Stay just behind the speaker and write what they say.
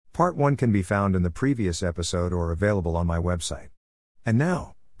Part 1 can be found in the previous episode or available on my website. And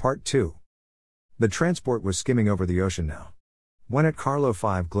now, Part 2. The transport was skimming over the ocean now. When at Carlo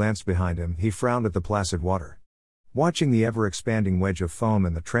 5 glanced behind him, he frowned at the placid water. Watching the ever-expanding wedge of foam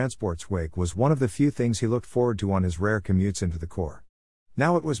in the transport's wake was one of the few things he looked forward to on his rare commutes into the core.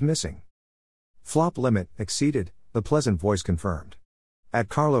 Now it was missing. Flop limit exceeded, the pleasant voice confirmed. At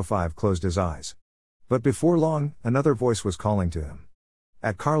Carlo 5 closed his eyes. But before long, another voice was calling to him.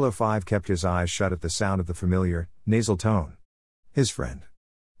 At Carlo 5 kept his eyes shut at the sound of the familiar, nasal tone. His friend.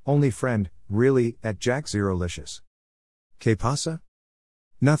 Only friend, really, at Jack Zero-licious. ¿Qué pasa?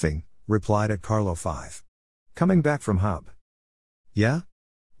 Nothing, replied at Carlo 5. Coming back from Hub. Yeah?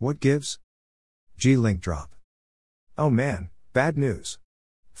 What gives? G-Link drop. Oh man, bad news.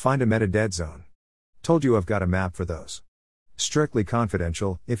 Find him at a dead zone. Told you I've got a map for those. Strictly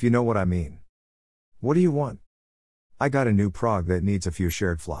confidential, if you know what I mean. What do you want? I got a new prog that needs a few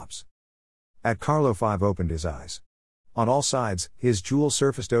shared flops. At Carlo 5 opened his eyes. On all sides, his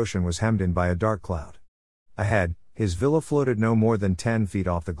jewel-surfaced ocean was hemmed in by a dark cloud. Ahead, his villa floated no more than 10 feet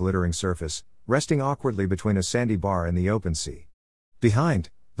off the glittering surface, resting awkwardly between a sandy bar and the open sea.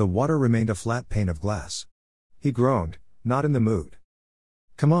 Behind, the water remained a flat pane of glass. He groaned, not in the mood.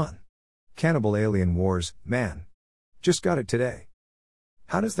 Come on. Cannibal alien wars, man. Just got it today.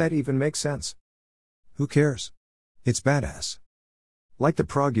 How does that even make sense? Who cares? It's badass. Like the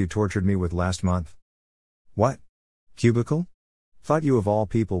prog you tortured me with last month. What? Cubicle? Thought you of all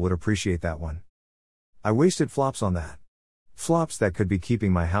people would appreciate that one. I wasted flops on that. Flops that could be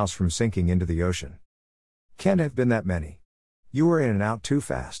keeping my house from sinking into the ocean. Can't have been that many. You were in and out too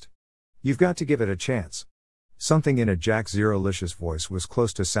fast. You've got to give it a chance. Something in a Jack Zero-licious voice was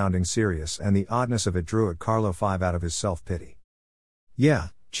close to sounding serious, and the oddness of it drew at Carlo 5 out of his self-pity. Yeah,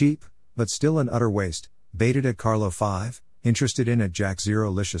 cheap, but still an utter waste, baited at Carlo 5, interested in at Jack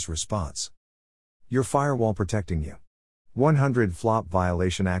Zero-licious response. Your firewall protecting you. 100 flop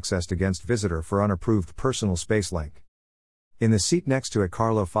violation accessed against visitor for unapproved personal space link. In the seat next to it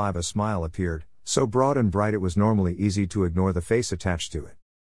Carlo 5 a smile appeared, so broad and bright it was normally easy to ignore the face attached to it.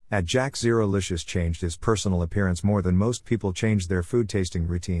 At Jack Zero-licious changed his personal appearance more than most people changed their food tasting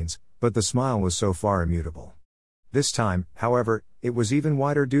routines, but the smile was so far immutable. This time, however, it was even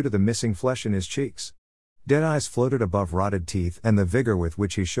wider due to the missing flesh in his cheeks. Dead eyes floated above rotted teeth, and the vigor with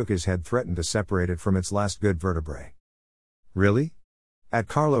which he shook his head threatened to separate it from its last good vertebrae. Really? At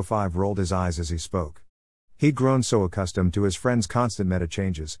Carlo 5 rolled his eyes as he spoke. He'd grown so accustomed to his friend's constant meta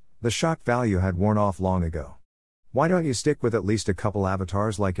changes, the shock value had worn off long ago. Why don't you stick with at least a couple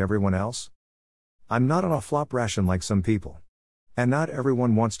avatars like everyone else? I'm not on a flop ration like some people. And not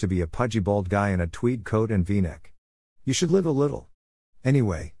everyone wants to be a pudgy bald guy in a tweed coat and v-neck. You should live a little.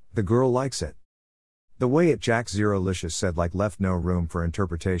 Anyway, the girl likes it. The way it Jack Zero-licious said like left no room for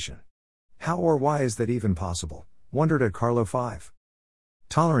interpretation. How or why is that even possible? Wondered at Carlo 5.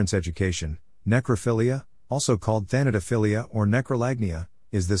 Tolerance education, necrophilia, also called thanatophilia or necrolagnia,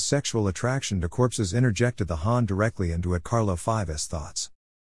 is this sexual attraction to corpses interjected the Han directly into at Carlo 5's thoughts.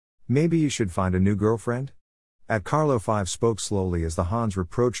 Maybe you should find a new girlfriend? At Carlo 5 spoke slowly as the Han's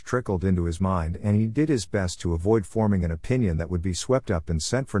reproach trickled into his mind, and he did his best to avoid forming an opinion that would be swept up and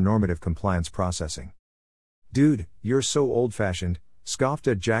sent for normative compliance processing. Dude, you're so old-fashioned, scoffed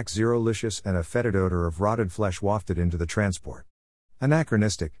at Jack Zero-licious, and a fetid odor of rotted flesh wafted into the transport.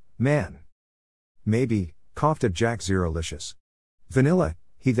 Anachronistic, man. Maybe, coughed at Jack Zero-licious. Vanilla,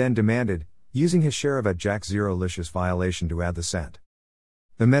 he then demanded, using his share of at Jack Zero-licious violation to add the scent.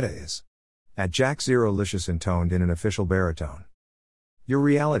 The meta is. At Jack Zero-licious intoned in an official baritone. Your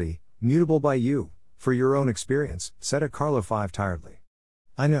reality, mutable by you, for your own experience, said at Carlo 5 tiredly.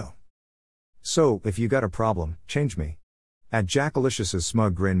 I know. So, if you got a problem, change me. At Jack-alicious's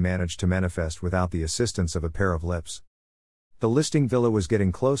smug grin managed to manifest without the assistance of a pair of lips. The listing villa was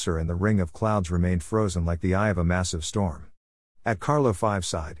getting closer and the ring of clouds remained frozen like the eye of a massive storm. At Carlo 5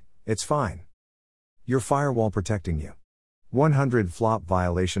 side, it's fine. Your firewall protecting you. 100 flop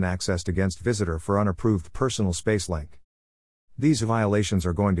violation accessed against visitor for unapproved personal space link. These violations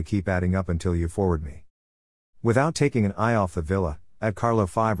are going to keep adding up until you forward me. Without taking an eye off the villa, at Carlo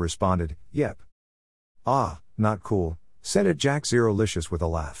 5 responded, yep. Ah, not cool, said at Jack Zero-licious with a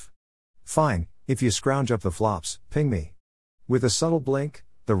laugh. Fine, if you scrounge up the flops, ping me. With a subtle blink,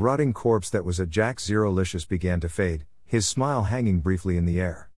 the rotting corpse that was at Jack Zero-licious began to fade, his smile hanging briefly in the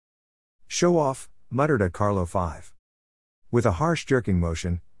air. Show off, muttered at Carlo 5. With a harsh jerking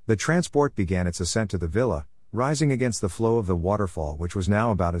motion, the transport began its ascent to the villa, rising against the flow of the waterfall, which was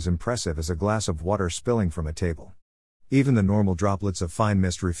now about as impressive as a glass of water spilling from a table. Even the normal droplets of fine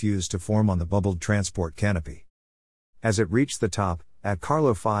mist refused to form on the bubbled transport canopy. As it reached the top, at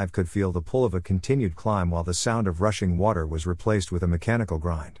Carlo 5 could feel the pull of a continued climb while the sound of rushing water was replaced with a mechanical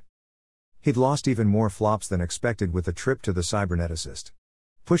grind. He'd lost even more flops than expected with the trip to the cyberneticist.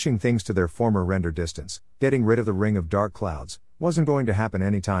 Pushing things to their former render distance, getting rid of the ring of dark clouds, wasn't going to happen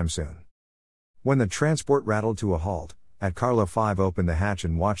anytime soon. When the transport rattled to a halt, at Carlo 5 opened the hatch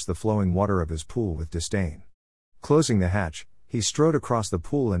and watched the flowing water of his pool with disdain. Closing the hatch, he strode across the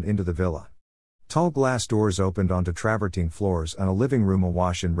pool and into the villa. Tall glass doors opened onto travertine floors and a living room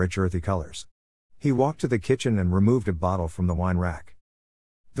awash in rich earthy colors. He walked to the kitchen and removed a bottle from the wine rack.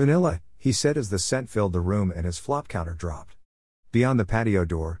 "Vanilla," he said as the scent filled the room and his flop counter dropped. Beyond the patio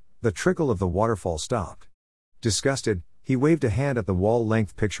door, the trickle of the waterfall stopped. Disgusted, he waved a hand at the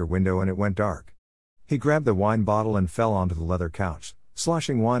wall-length picture window and it went dark. He grabbed the wine bottle and fell onto the leather couch,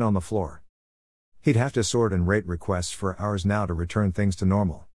 sloshing wine on the floor. He'd have to sort and rate requests for hours now to return things to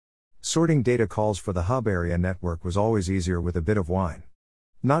normal. Sorting data calls for the hub area network was always easier with a bit of wine.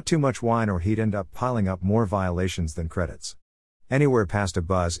 Not too much wine or he'd end up piling up more violations than credits. Anywhere past a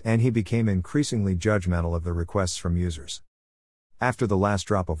buzz and he became increasingly judgmental of the requests from users. After the last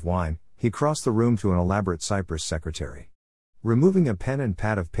drop of wine, he crossed the room to an elaborate Cypress secretary. Removing a pen and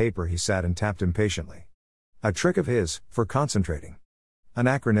pad of paper, he sat and tapped impatiently. A trick of his, for concentrating.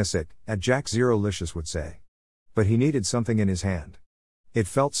 Anachronistic, as Jack Zero-Licious would say. But he needed something in his hand. It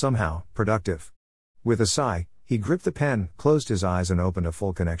felt somehow productive. With a sigh, he gripped the pen, closed his eyes and opened a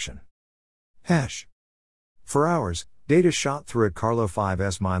full connection. Hash. For hours, data shot through at Carlo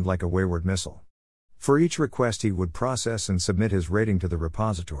 5's mind like a wayward missile. For each request he would process and submit his rating to the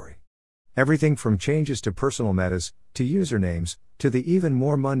repository. Everything from changes to personal metas, to usernames, to the even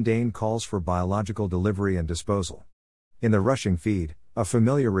more mundane calls for biological delivery and disposal. In the rushing feed, a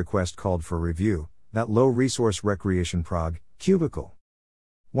familiar request called for review, that low-resource recreation prog, cubicle.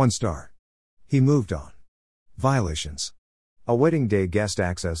 1 star. He moved on. Violations. A wedding day guest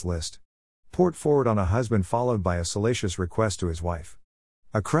access list. Port forward on a husband followed by a salacious request to his wife.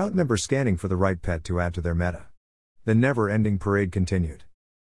 A crowd member scanning for the right pet to add to their meta. The never-ending parade continued.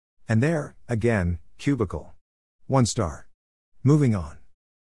 And there, again, cubicle. 1 star. Moving on.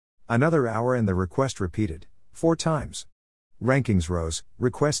 Another hour and the request repeated, 4 times. Rankings rose,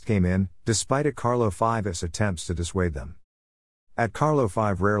 requests came in, despite at Carlo 5's attempts to dissuade them. At Carlo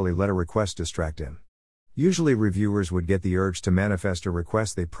 5 rarely let a request distract him. Usually reviewers would get the urge to manifest a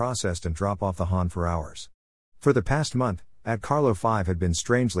request they processed and drop off the Han for hours. For the past month, at Carlo 5 had been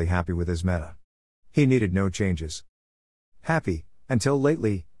strangely happy with his meta. He needed no changes. Happy, until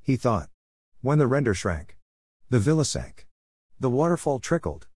lately, he thought. When the render shrank. The villa sank. The waterfall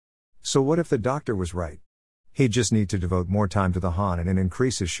trickled. So what if the doctor was right? He'd just need to devote more time to the Han and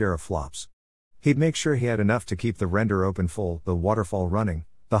increase his share of flops. He'd make sure he had enough to keep the render open full, the waterfall running,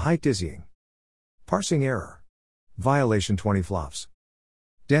 the height dizzying. Parsing error. Violation 20 flops.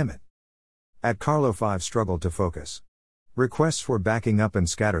 Damn it. At Carlo 5 struggled to focus. Requests were backing up and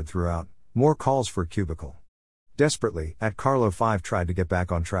scattered throughout, more calls for cubicle. Desperately, at Carlo 5 tried to get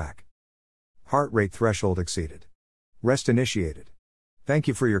back on track. Heart rate threshold exceeded. Rest initiated. Thank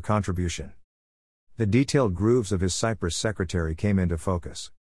you for your contribution. The detailed grooves of his Cypress secretary came into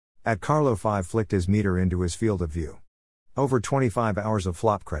focus. At Carlo 5 flicked his meter into his field of view. Over 25 hours of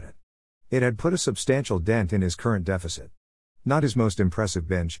flop credit. It had put a substantial dent in his current deficit. Not his most impressive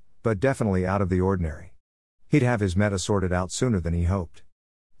binge, but definitely out of the ordinary. He'd have his meta sorted out sooner than he hoped.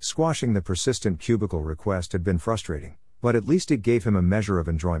 Squashing the persistent cubicle request had been frustrating, but at least it gave him a measure of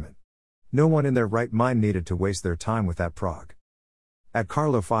enjoyment. No one in their right mind needed to waste their time with that prog. At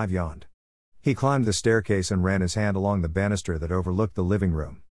Carlo 5 yawned. He climbed the staircase and ran his hand along the banister that overlooked the living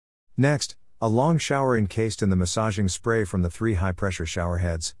room. Next, a long shower encased in the massaging spray from the 3 high-pressure shower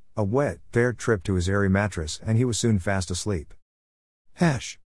heads, a wet, bare trip to his airy mattress, and he was soon fast asleep.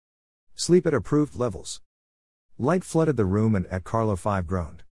 Hash. Sleep at approved levels. Light flooded the room and at Carlo 5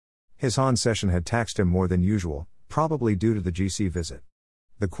 groaned. His Han session had taxed him more than usual, probably due to the GC visit.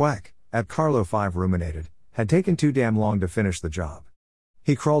 The quack, at Carlo 5 ruminated, had taken too damn long to finish the job.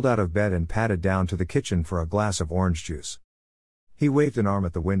 He crawled out of bed and padded down to the kitchen for a glass of orange juice. He waved an arm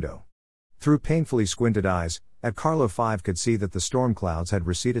at the window. Through painfully squinted eyes, at Carlo 5 could see that the storm clouds had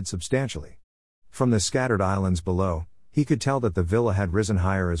receded substantially. From the scattered islands below, he could tell that the villa had risen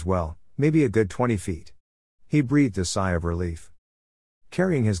higher as well, maybe a good 20 feet. He breathed a sigh of relief.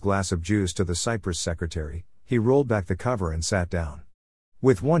 Carrying his glass of juice to the Cypress secretary, he rolled back the cover and sat down.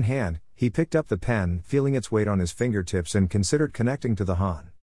 With one hand, he picked up the pen, feeling its weight on his fingertips and considered connecting to the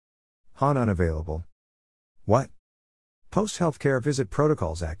Han. Han unavailable. What? Post-healthcare visit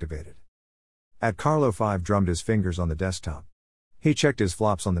protocols activated. At Carlo 5 drummed his fingers on the desktop. He checked his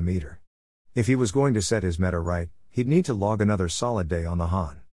flops on the meter. If he was going to set his meta right, he'd need to log another solid day on the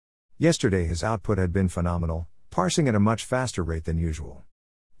Han. Yesterday his output had been phenomenal, parsing at a much faster rate than usual.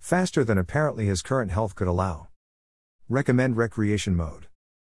 Faster than apparently his current health could allow. Recommend recreation mode.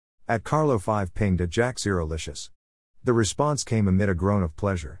 At Carlo 5 pinged at Jack Zerolicious. The response came amid a groan of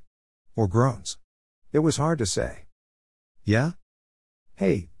pleasure. Or groans. It was hard to say. Yeah?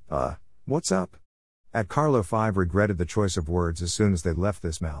 Hey, what's up? At Carlo 5 regretted the choice of words as soon as they left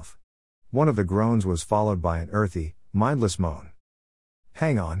this mouth. One of the groans was followed by an earthy, mindless moan.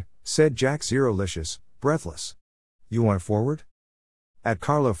 Hang on, said Jack Zerolicious, breathless. You want it forward? At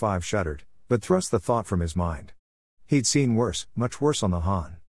Carlo 5 shuddered, but thrust the thought from his mind. He'd seen worse, much worse on the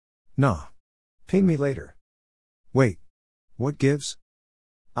Han. Nah. Ping me later. Wait. What gives?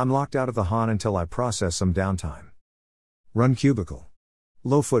 I'm locked out of the Han until I process some downtime. Run cubicle.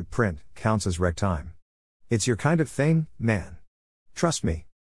 Low footprint, counts as rec time. It's your kind of thing, man. Trust me.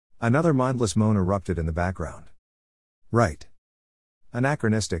 Another mindless moan erupted in the background. Right.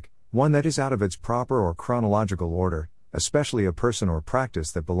 Anachronistic, one that is out of its proper or chronological order, especially a person or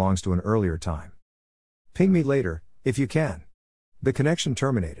practice that belongs to an earlier time. Ping me later, if you can. The connection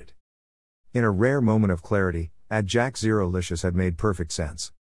terminated. In a rare moment of clarity, at Jack Zerolicious had made perfect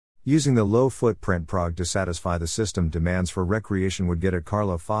sense. Using the low footprint prog to satisfy the system demands for recreation would get at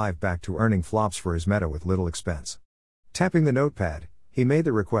Carlo 5 back to earning flops for his meta with little expense. Tapping the notepad, he made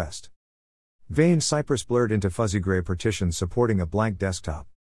the request. Veined cypress blurred into fuzzy gray partitions supporting a blank desktop.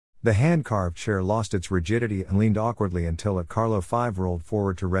 The hand-carved chair lost its rigidity and leaned awkwardly until at Carlo 5 rolled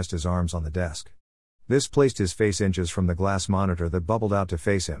forward to rest his arms on the desk. This placed his face inches from the glass monitor that bubbled out to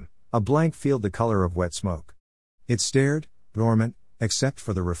face him, a blank field the color of wet smoke. It stared, dormant, except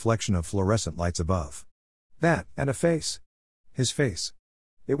for the reflection of fluorescent lights above. That, and a face. His face.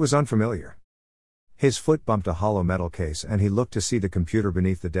 It was unfamiliar. His foot bumped a hollow metal case and he looked to see the computer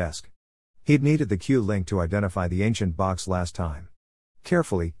beneath the desk. He'd needed the Q-link to identify the ancient box last time.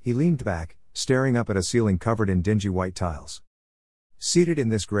 Carefully, he leaned back, staring up at a ceiling covered in dingy white tiles. Seated in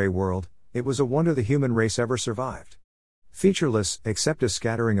this gray world, it was a wonder the human race ever survived. Featureless, except a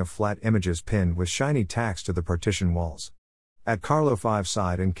scattering of flat images pinned with shiny tacks to the partition walls. At Carlo 5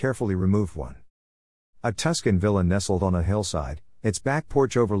 sighed and carefully removed one. A Tuscan villa nestled on a hillside, its back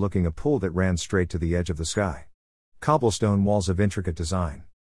porch overlooking a pool that ran straight to the edge of the sky. Cobblestone walls of intricate design.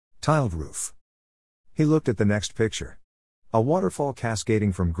 Tiled roof. He looked at the next picture. A waterfall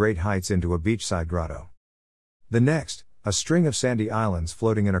cascading from great heights into a beachside grotto. The next, a string of sandy islands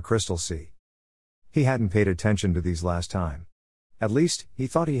floating in a crystal sea. He hadn't paid attention to these last time. At least, he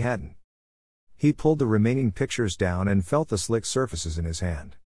thought he hadn't. He pulled the remaining pictures down and felt the slick surfaces in his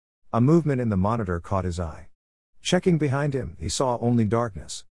hand. A movement in the monitor caught his eye. Checking behind him, he saw only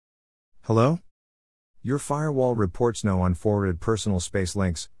darkness. Hello? Your firewall reports no unforwarded personal space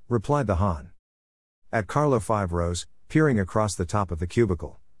links, replied the Han. At Carlo 5 rose, peering across the top of the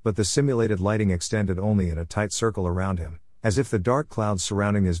cubicle, but the simulated lighting extended only in a tight circle around him, as if the dark clouds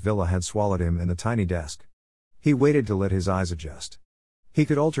surrounding his villa had swallowed him in the tiny desk. He waited to let his eyes adjust. He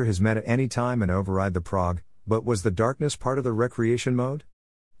could alter his meta any time and override the prog, but was the darkness part of the recreation mode?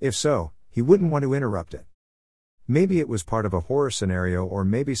 If so, he wouldn't want to interrupt it. Maybe it was part of a horror scenario or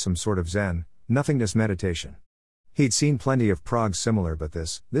maybe some sort of zen, nothingness meditation. He'd seen plenty of progs similar but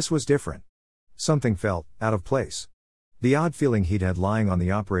this was different. Something felt out of place. The odd feeling he'd had lying on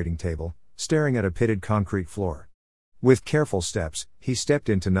the operating table, staring at a pitted concrete floor. With careful steps, he stepped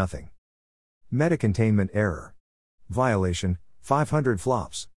into nothing. Meta-containment error. Violation, 500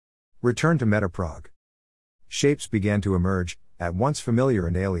 flops. Return to metaprog. Shapes began to emerge, at once familiar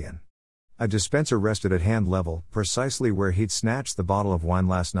and alien. A dispenser rested at hand level, precisely where he'd snatched the bottle of wine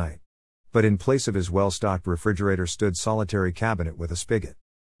last night. But in place of his well-stocked refrigerator stood solitary cabinet with a spigot.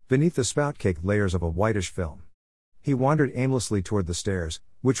 Beneath the spout caked layers of a whitish film. He wandered aimlessly toward the stairs,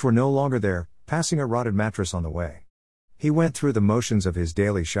 which were no longer there, passing a rotted mattress on the way. He went through the motions of his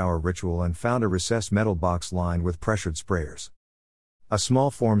daily shower ritual and found a recessed metal box lined with pressured sprayers. A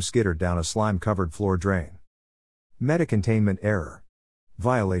small form skittered down a slime-covered floor drain. Meta-containment error.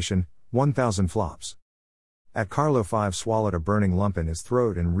 Violation, 1000 flops. At Carlo 5 swallowed a burning lump in his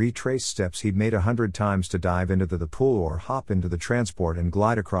throat and retraced steps he'd made 100 times to dive into the pool or hop into the transport and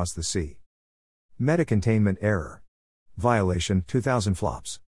glide across the sea. Meta-containment error. Violation, 2000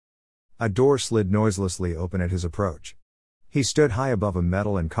 flops. A door slid noiselessly open at his approach. He stood high above a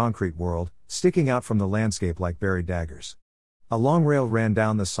metal and concrete world, sticking out from the landscape like buried daggers. A long rail ran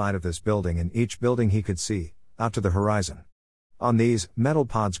down the side of this building and each building he could see, out to the horizon. On these, metal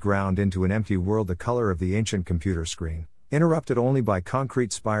pods ground into an empty world the color of the ancient computer screen, interrupted only by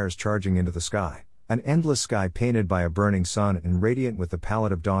concrete spires charging into the sky, an endless sky painted by a burning sun and radiant with the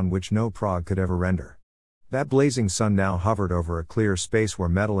palette of dawn which no prog could ever render. That blazing sun now hovered over a clear space where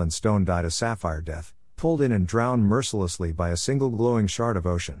metal and stone died a sapphire death, pulled in and drowned mercilessly by a single glowing shard of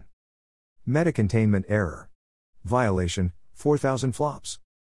ocean. Meta-containment error. Violation, 4,000 flops.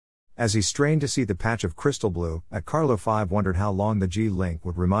 As he strained to see the patch of crystal blue, at Carlo 5 wondered how long the G-Link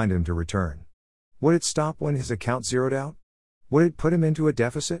would remind him to return. Would it stop when his account zeroed out? Would it put him into a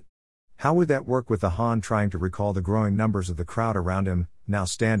deficit? How would that work with the Han trying to recall the growing numbers of the crowd around him, now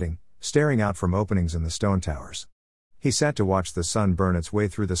standing, staring out from openings in the stone towers? He sat to watch the sun burn its way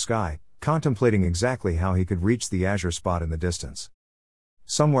through the sky, contemplating exactly how he could reach the azure spot in the distance.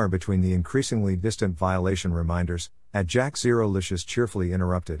 Somewhere between the increasingly distant violation reminders, at Jack Zero Licious cheerfully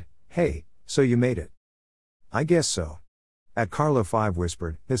interrupted, "Hey, so you made it." "I guess so." At Carlo 5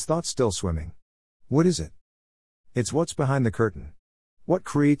 whispered, his thoughts still swimming. "What is it?" "It's what's behind the curtain. What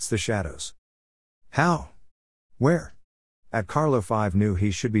creates the shadows." "How? Where?" At Carlo 5 knew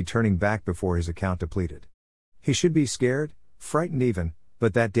he should be turning back before his account depleted. He should be scared, frightened even,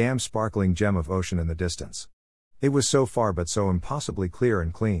 but that damn sparkling gem of ocean in the distance. It was so far but so impossibly clear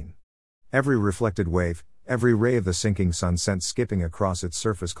and clean. Every reflected wave, every ray of the sinking sun sent skipping across its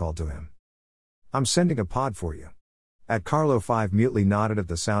surface called to him. "I'm sending a pod for you." At Carlo 5 mutely nodded at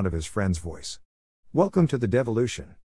the sound of his friend's voice. "Welcome to the devolution."